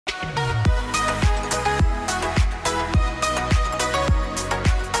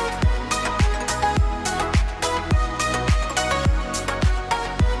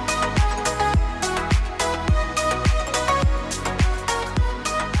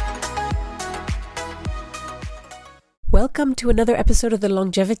Welcome to another episode of the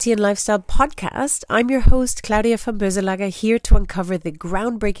Longevity and Lifestyle Podcast. I'm your host, Claudia van Beuzelager, here to uncover the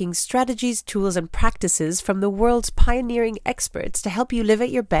groundbreaking strategies, tools, and practices from the world's pioneering experts to help you live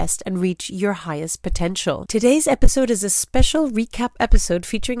at your best and reach your highest potential. Today's episode is a special recap episode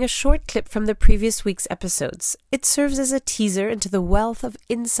featuring a short clip from the previous week's episodes. It serves as a teaser into the wealth of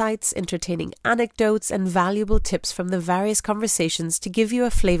insights, entertaining anecdotes, and valuable tips from the various conversations to give you a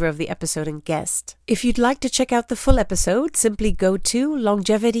flavor of the episode and guest. If you'd like to check out the full episode, simply go to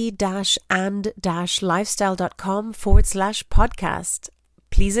longevity-and-lifestyle.com/podcast.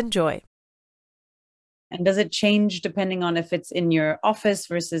 Please enjoy. And does it change depending on if it's in your office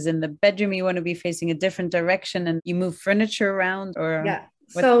versus in the bedroom? You want to be facing a different direction and you move furniture around? Or yeah.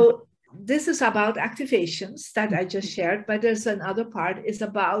 So this is about activations that I just shared, but there's another part is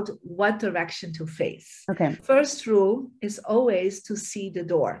about what direction to face. Okay. First rule is always to see the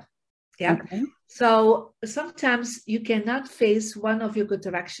door. Yeah. Okay. So sometimes you cannot face one of your good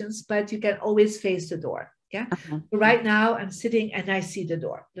directions, but you can always face the door. Yeah. Uh-huh. Right now I'm sitting and I see the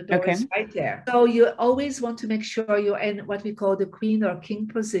door. The door is right there. So you always want to make sure you're in what we call the queen or king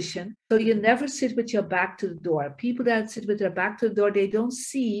position. So you never sit with your back to the door. People that sit with their back to the door, they don't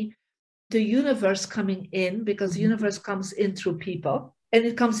see the universe coming in, because the universe comes in through people and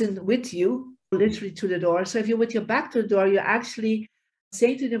it comes in with you, literally to the door. So if you're with your back to the door, you're actually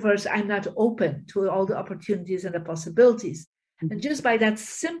saying to the universe, I'm not open to all the opportunities and the possibilities. And just by that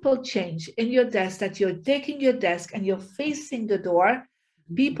simple change in your desk, that you're taking your desk and you're facing the door,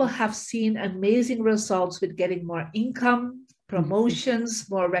 people have seen amazing results with getting more income, promotions,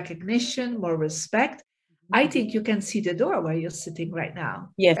 more recognition, more respect. I think you can see the door where you're sitting right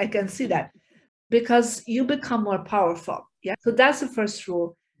now. Yes. I can see that, because you become more powerful. Yeah. So that's the first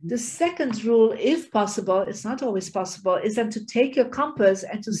rule. The second rule, if possible, it's not always possible, is then to take your compass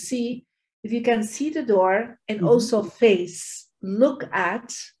and to see if you can see the door and also look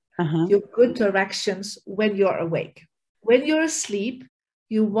at your good directions when you're awake. When you're asleep,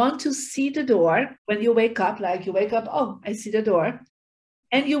 you want to see the door. When you wake up, oh, I see the door.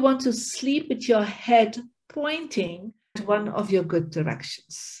 And you want to sleep with your head pointing at one of your good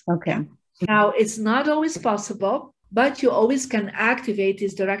directions. Okay. Now, it's not always possible, but you always can activate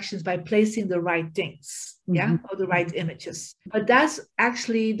these directions by placing the right things, or the right images. But that's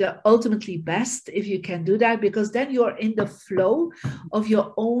actually the ultimately best if you can do that, because then you're in the flow of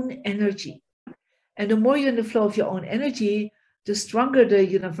your own energy. And the more you're in the flow of your own energy, the stronger the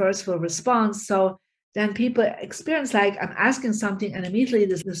universe will respond. So then people experience like, I'm asking something and immediately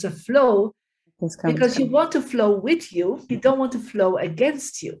there's a flow, because you want to flow with you. You don't want to flow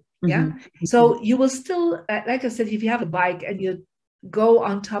against you. Yeah. So you will still, like I said, if you have a bike and you go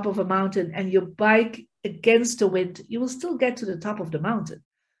on top of a mountain and you bike against the wind, you will still get to the top of the mountain,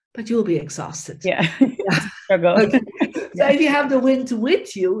 but you will be exhausted. Yeah. Struggle. Okay. So if you have the wind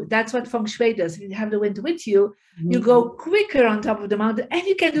with you, that's what Feng Shui does. If you have the wind with you, you go quicker on top of the mountain, and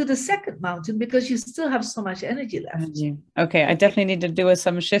you can do the second mountain because you still have so much energy left. Okay. I definitely need to do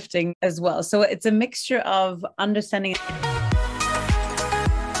some shifting as well. So it's a mixture of understanding.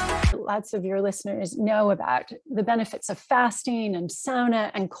 Lots of your listeners know about the benefits of fasting and sauna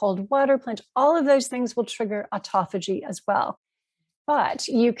and cold water plunge. All of those things will trigger autophagy as well. But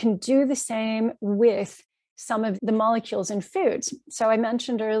you can do the same with some of the molecules in foods. So I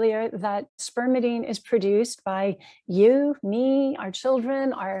mentioned earlier that spermidine is produced by you, me, our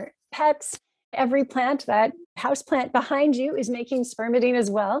children, our pets. Every plant, that house plant behind you, is making spermidine as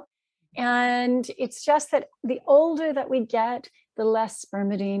well. And it's just that the older that we get, the less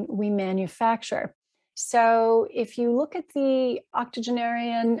spermidine we manufacture. So if you look at the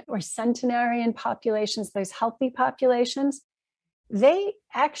octogenarian or centenarian populations, those healthy populations, they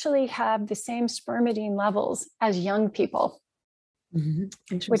actually have the same spermidine levels as young people,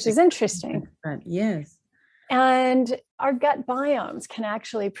 which is interesting. Yes. And our gut biomes can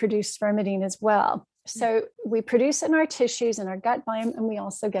actually produce spermidine as well. So we produce it in our tissues and our gut biome, and we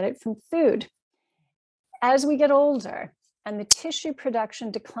also get it from food. As we get older and the tissue production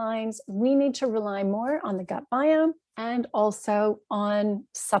declines, we need to rely more on the gut biome and also on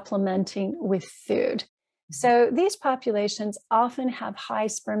supplementing with food. So these populations often have high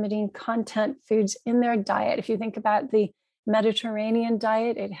spermidine content foods in their diet. If you think about the Mediterranean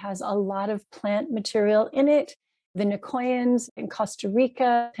diet, it has a lot of plant material in it. The Nicoyans in Costa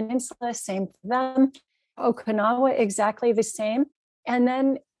Rica Peninsula, same for them. Okinawa, exactly the same. And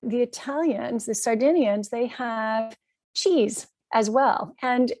then the Italians, the Sardinians, they have cheese as well.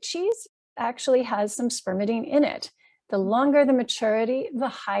 And cheese actually has some spermidine in it. The longer the maturity, the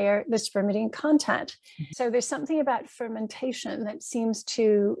higher the spermidine content. So there's something about fermentation that seems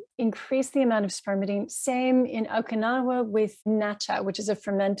to increase the amount of spermidine. Same in Okinawa with natto, which is a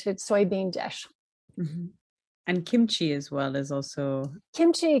fermented soybean dish. Mm-hmm. And kimchi as well is also...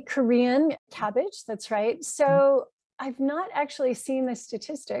 Kimchi, Korean cabbage, that's right. So I've not actually seen the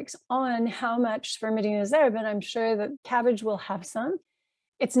statistics on how much spermidine is there, but I'm sure that cabbage will have some.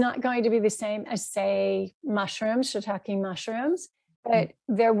 It's not going to be the same as, say, mushrooms, shiitake mushrooms, but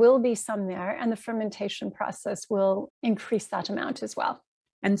there will be some there, and the fermentation process will increase that amount as well.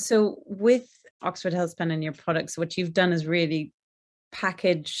 And so with Oxford Healthspan and your products, what you've done is really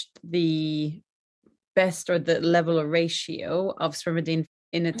packaged the best or the level or ratio of spermidine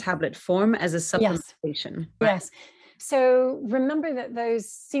in a tablet form as a supplementation. Yes. Yes. So remember that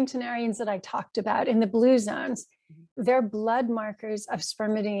those centenarians that I talked about in the blue zones, their blood markers of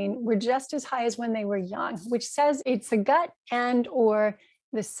spermidine were just as high as when they were young, which says it's the gut and or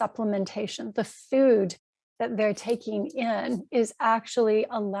the supplementation, the food that they're taking in is actually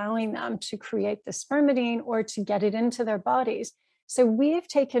allowing them to create the spermidine or to get it into their bodies. So we've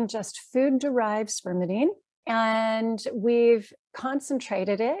taken just food-derived spermidine and we've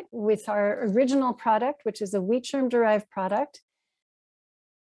concentrated it with our original product, which is a wheat germ-derived product.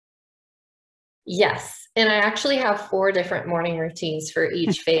 Yes. And I actually have 4 different morning routines for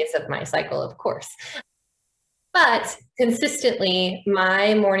each phase of my cycle, of course. But consistently,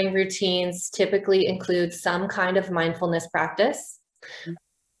 my morning routines typically include some kind of mindfulness practice.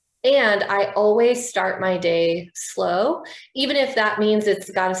 And I always start my day slow, even if that means it's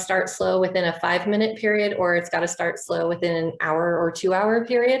got to start slow within a 5-minute period, or it's got to start slow within an hour or 2-hour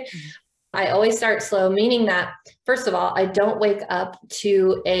period. I always start slow, meaning that, first of all, I don't wake up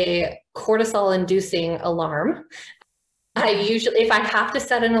to a cortisol-inducing alarm. I usually, if I have to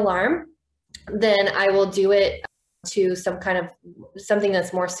set an alarm, then I will do it to something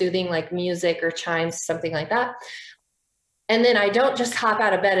that's more soothing, like music or chimes, something like that. And then I don't just hop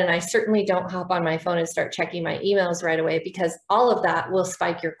out of bed, and I certainly don't hop on my phone and start checking my emails right away, because all of that will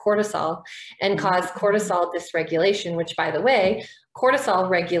spike your cortisol and cause cortisol dysregulation, which, by the way, cortisol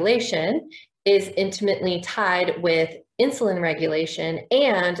regulation is intimately tied with insulin regulation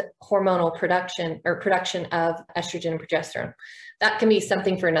and hormonal production or production of estrogen and progesterone. That can be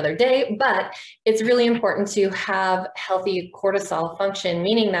something for another day, but it's really important to have healthy cortisol function,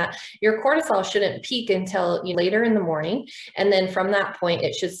 meaning that your cortisol shouldn't peak until later in the morning. And then from that point,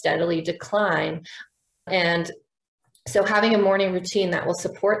 it should steadily decline. And so having a morning routine that will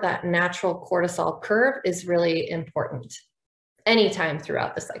support that natural cortisol curve is really important anytime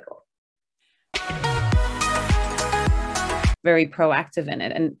throughout the cycle. Very proactive in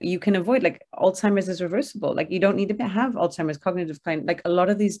it, and you can avoid, like, Alzheimer's is reversible. Like, you don't need to have Alzheimer's, cognitive decline, like a lot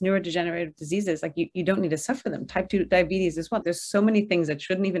of these neurodegenerative diseases, like you don't need to suffer them. Type 2 diabetes as well. There's so many things that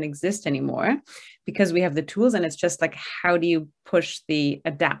shouldn't even exist anymore because we have the tools, and it's just like, how do you push the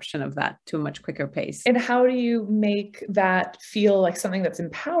adaptation of that to a much quicker pace? And how do you make that feel like something that's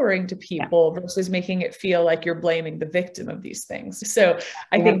empowering to people versus making it feel like you're blaming the victim of these things? So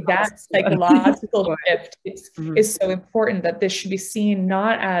I think that psychological shift is so important, that this should be seen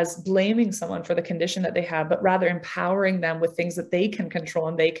not as blaming someone for the condition that they have, but rather empowering them with things that they can control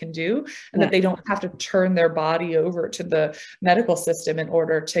and they can do, and that they don't have to turn their body over to the medical system in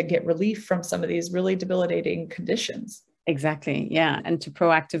order to get relief from some of these really debilitating conditions. Exactly. Yeah. And to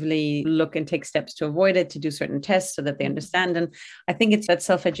proactively look and take steps to avoid it, to do certain tests so that they understand. And I think it's that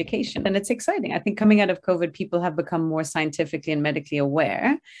self-education, and it's exciting. I think coming out of COVID, people have become more scientifically and medically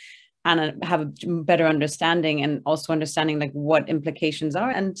aware and have a better understanding, and also understanding like what implications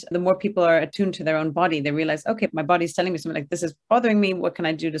are. And the more people are attuned to their own body, they realize, okay, my body's telling me something, like, this is bothering me. What can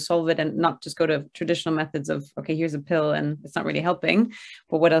I do to solve it? And not just go to traditional methods of, okay, here's a pill and it's not really helping,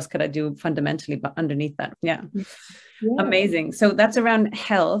 but what else could I do fundamentally but underneath that? Yeah. Amazing. So that's around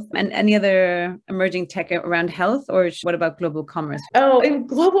health. And any other emerging tech around health, or what about global commerce? Oh, in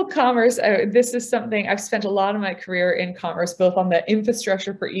global commerce, this is something I've spent a lot of my career in commerce, both on the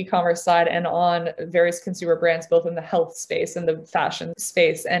infrastructure for e-commerce side and on various consumer brands, both in the health space and the fashion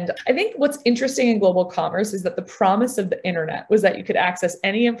space. And I think what's interesting in global commerce is that the promise of the internet was that you could access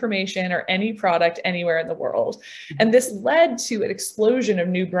any information or any product anywhere in the world. And this led to an explosion of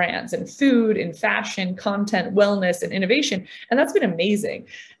new brands in food, in fashion, content, wellness, and innovation. And that's been amazing.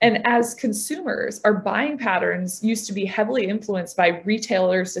 And as consumers, our buying patterns used to be heavily influenced by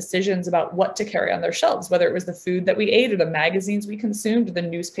retailers' decisions about what to carry on their shelves, whether it was the food that we ate or the magazines we consumed, or the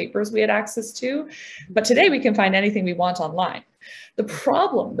newspapers we had access to. But today we can find anything we want online. The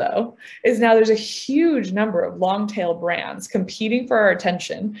problem, though, is now there's a huge number of long tail brands competing for our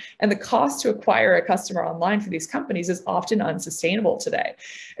attention, and the cost to acquire a customer online for these companies is often unsustainable today.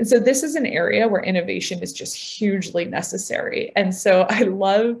 And so this is an area where innovation is just hugely necessary. And so I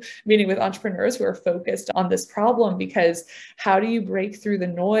love meeting with entrepreneurs who are focused on this problem, because how do you break through the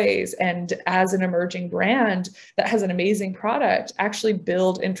noise and, as an emerging brand that has an amazing product, actually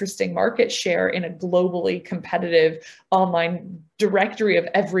build interesting market share in a globally competitive online directory of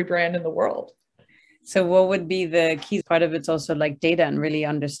every brand in the world? So what would be the key part of it's also like data and really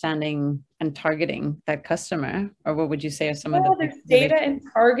understanding and targeting that customer? Or what would you say are some of the there's data and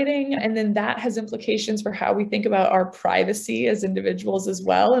targeting, and then that has implications for how we think about our privacy as individuals as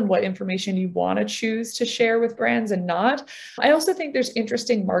well, and what information you want to choose to share with brands and not. I also think there's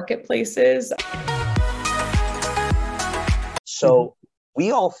interesting marketplaces. So we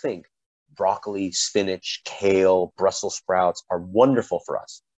all think broccoli, spinach, kale, Brussels sprouts are wonderful for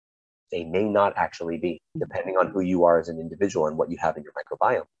us. They may not actually be, depending on who you are as an individual and what you have in your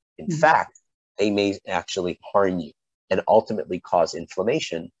microbiome. In fact, they may actually harm you and ultimately cause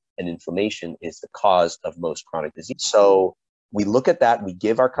inflammation. And inflammation is the cause of most chronic disease. So we look at that. We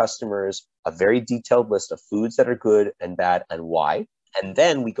give our customers a very detailed list of foods that are good and bad and why. And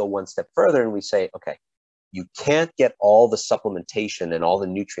then we go one step further and we say, okay, you can't get all the supplementation and all the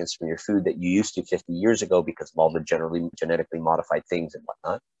nutrients from your food that you used to 50 years ago because of all the genetically modified things and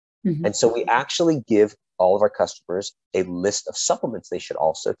whatnot. And so we actually give all of our customers a list of supplements they should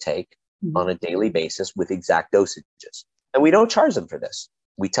also take on a daily basis with exact dosages. And we don't charge them for this.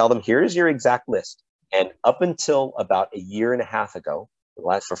 We tell them, here's your exact list. And up until about a year and a half ago,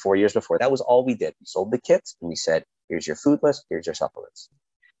 for 4 years before, that was all we did. We sold the kits and we said, here's your food list, here's your supplements.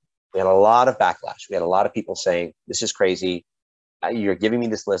 We had a lot of backlash. We had a lot of people saying, this is crazy. You're giving me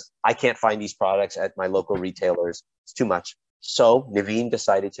this list. I can't find these products at my local retailers. It's too much. So Naveen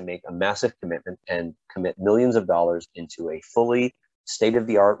decided to make a massive commitment and commit millions of dollars into a fully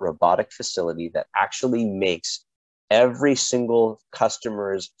state-of-the-art robotic facility that actually makes every single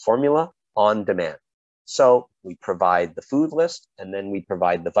customer's formula on demand. So we provide the food list, and then we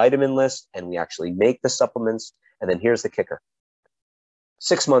provide the vitamin list, and we actually make the supplements. And then here's the kicker.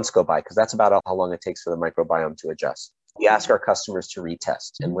 6 months go by, because that's about how long it takes for the microbiome to adjust. We ask our customers to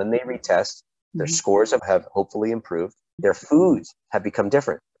retest. And when they retest, their scores have hopefully improved. Their foods have become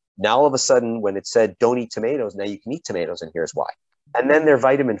different. Now, all of a sudden, when it said, don't eat tomatoes, now you can eat tomatoes, and here's why. And then their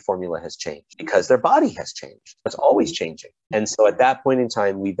vitamin formula has changed because their body has changed. It's always changing. And so at that point in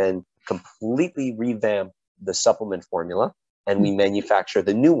time, we then completely revamp the supplement formula and we manufacture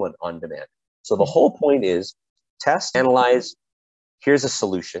the new one on demand. So the whole point is test, analyze, here's a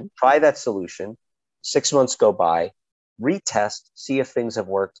solution, try that solution, 6 months go by, retest, see if things have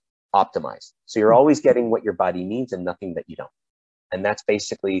worked, optimize. So you're always getting what your body needs and nothing that you don't. And that's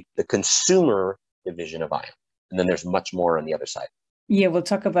basically the consumer division of ION. And then there's much more on the other side. Yeah, we'll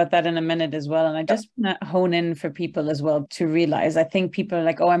talk about that in a minute as well. And I just want to hone in for people as well to realize, I think people are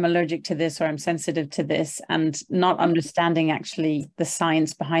like, oh, I'm allergic to this or I'm sensitive to this, and not understanding actually the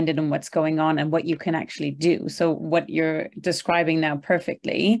science behind it and what's going on and what you can actually do. So what you're describing now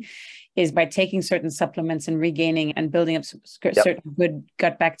perfectly is by taking certain supplements and regaining and building up certain good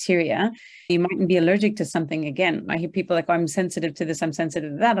gut bacteria, you mightn't be allergic to something again. I hear people like, oh, I'm sensitive to this, I'm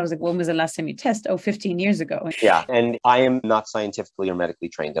sensitive to that. I was like, when was the last time you tested? Oh, 15 years ago. Yeah. And I am not scientifically or medically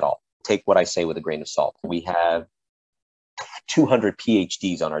trained at all. Take what I say with a grain of salt. We have 200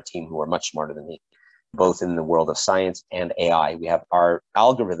 PhDs on our team who are much smarter than me, both in the world of science and AI. We have our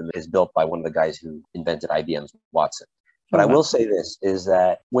algorithm is built by one of the guys who invented IBM's Watson. But I will say this, is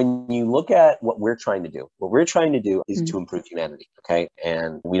that when you look at what we're trying to do is to improve humanity, okay?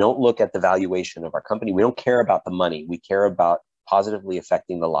 And we don't look at the valuation of our company. We don't care about the money. We care about positively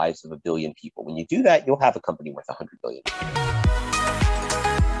affecting the lives of 1 billion people. When you do that, you'll have a company worth 100 billion.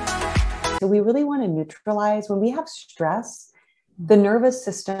 So we really want to neutralize, when we have stress, the nervous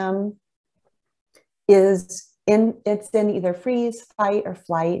system it's in either freeze, fight, or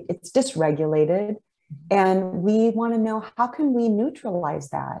flight. It's dysregulated. And we want to know, how can we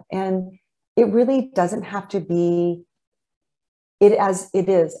neutralize that? And it really doesn't have to be, it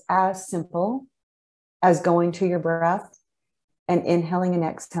is as simple as going to your breath and inhaling and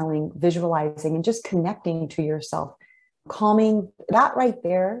exhaling, visualizing and just connecting to yourself, calming that right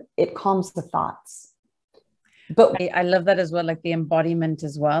there. It calms the thoughts. But I love that as well, like the embodiment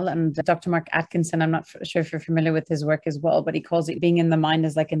as well. And Dr. Mark Atkinson, I'm not sure if you're familiar with his work as well, but he calls it being in the mind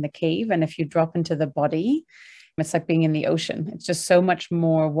is like in the cave. And if you drop into the body, It's like being in the ocean. It's just so much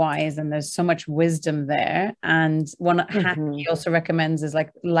more wise and there's so much wisdom there. And one hack he also recommends is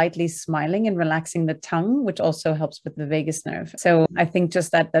like lightly smiling and relaxing the tongue, which also helps with the vagus nerve. So I think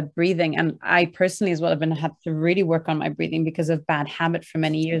just that breathing, and I personally as well have had to really work on my breathing because of bad habit for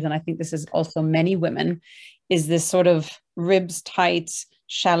many years. And I think this is also many women, is this sort of ribs tight,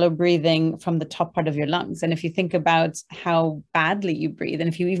 shallow breathing from the top part of your lungs. And if you think about how badly you breathe, and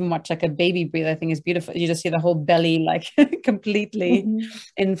if you even watch like a baby breathe, I think is beautiful. You just see the whole belly like completely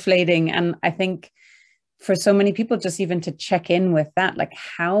inflating. And I think for so many people, just even to check in with that, like,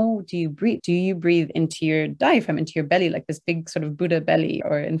 how do you breathe? Do you breathe into your diaphragm, into your belly, like this big sort of Buddha belly,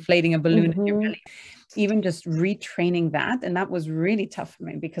 or inflating a balloon in your belly? Even just retraining that. And that was really tough for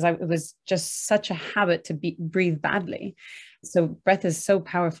me because it was just such a habit to breathe badly. So breath is so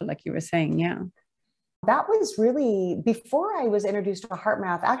powerful, like you were saying. Yeah. That was really before I was introduced to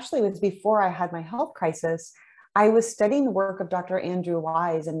HeartMath. Actually, it was before I had my health crisis. I was studying the work of Dr. Andrew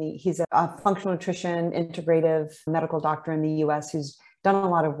Wise, and he's a functional nutrition integrative medical doctor in the US who's done a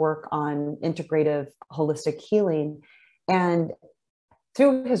lot of work on integrative holistic healing. And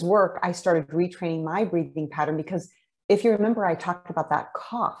through his work, I started retraining my breathing pattern because if you remember, I talked about that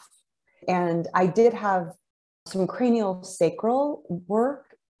cough, and I did have some cranial sacral work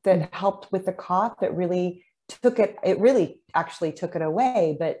that helped with the cough that really actually took it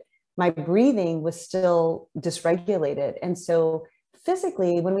away, but my breathing was still dysregulated. And so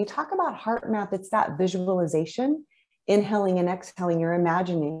physically, when we talk about HeartMath, it's that visualization, inhaling and exhaling, you're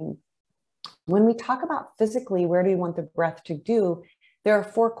imagining. When we talk about physically, where do you want the breath to do? There are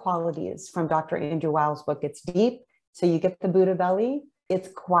 4 qualities from Dr. Andrew Weil's book. It's deep, so you get the Buddha belly. It's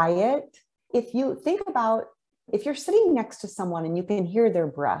quiet. If you think about, if you're sitting next to someone and you can hear their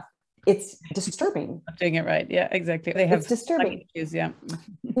breath, it's disturbing. I'm doing it right. Yeah, exactly. They have it's disturbing issues. Yeah.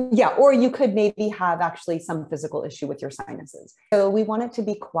 Yeah. Or you could maybe have actually some physical issue with your sinuses. So we want it to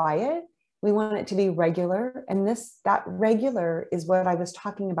be quiet. We want it to be regular. And that regular is what I was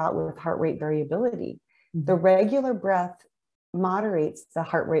talking about with heart rate variability. The regular breath moderates the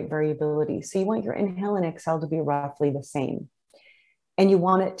heart rate variability. So you want your inhale and exhale to be roughly the same. And you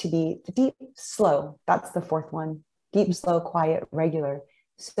want it to be deep, slow. That's the 4th one. Deep, slow, quiet, regular.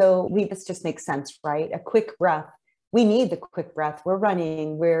 So this just makes sense, right? A quick breath. We need the quick breath. We're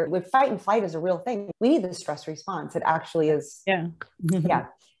running. With fight and flight is a real thing. We need the stress response. It actually is. Yeah. Yeah.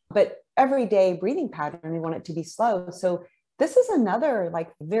 But everyday breathing pattern, we want it to be slow. So this is another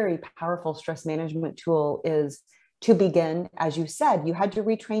like very powerful stress management tool, is to begin, as you said, you had to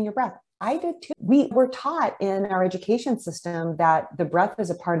retrain your breath. I did too. We were taught in our education system that the breath is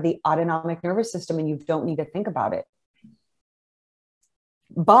a part of the autonomic nervous system and you don't need to think about it.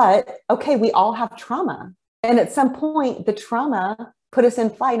 But okay, we all have trauma. And at some point, the trauma put us in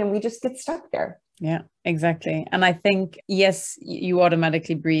flight and we just get stuck there. Yeah, exactly. And I think, yes, you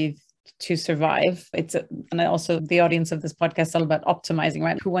automatically breathe to survive. And also the audience of this podcast is all about optimizing,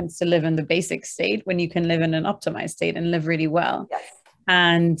 right? Who wants to live in the basic state when you can live in an optimized state and live really well? Yes.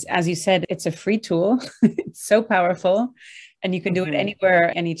 And as you said, it's a free tool. It's so powerful and you can do it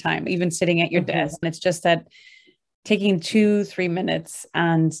anywhere, anytime, even sitting at your desk. And it's just that taking 2-3 minutes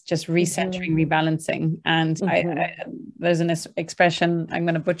and just recentering, rebalancing. And there's an expression, I'm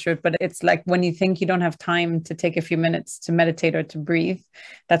going to butcher it, but it's like when you think you don't have time to take a few minutes to meditate or to breathe,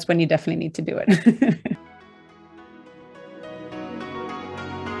 that's when you definitely need to do it.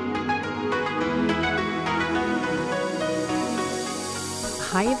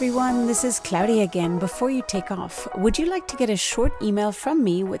 Hi everyone, this is Claudia again. Before you take off, would you like to get a short email from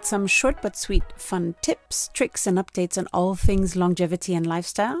me with some short but sweet fun tips, tricks and updates on all things longevity and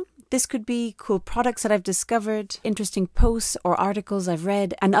lifestyle? This could be cool products that I've discovered, interesting posts or articles I've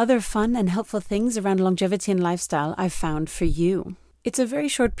read, and other fun and helpful things around longevity and lifestyle I've found for you. It's a very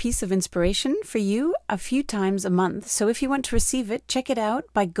short piece of inspiration for you a few times a month. So if you want to receive it, check it out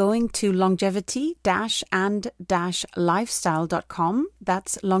by going to longevity-and-lifestyle.com.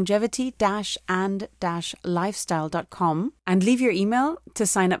 That's longevity-and-lifestyle.com and leave your email to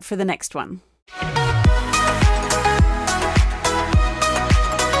sign up for the next one.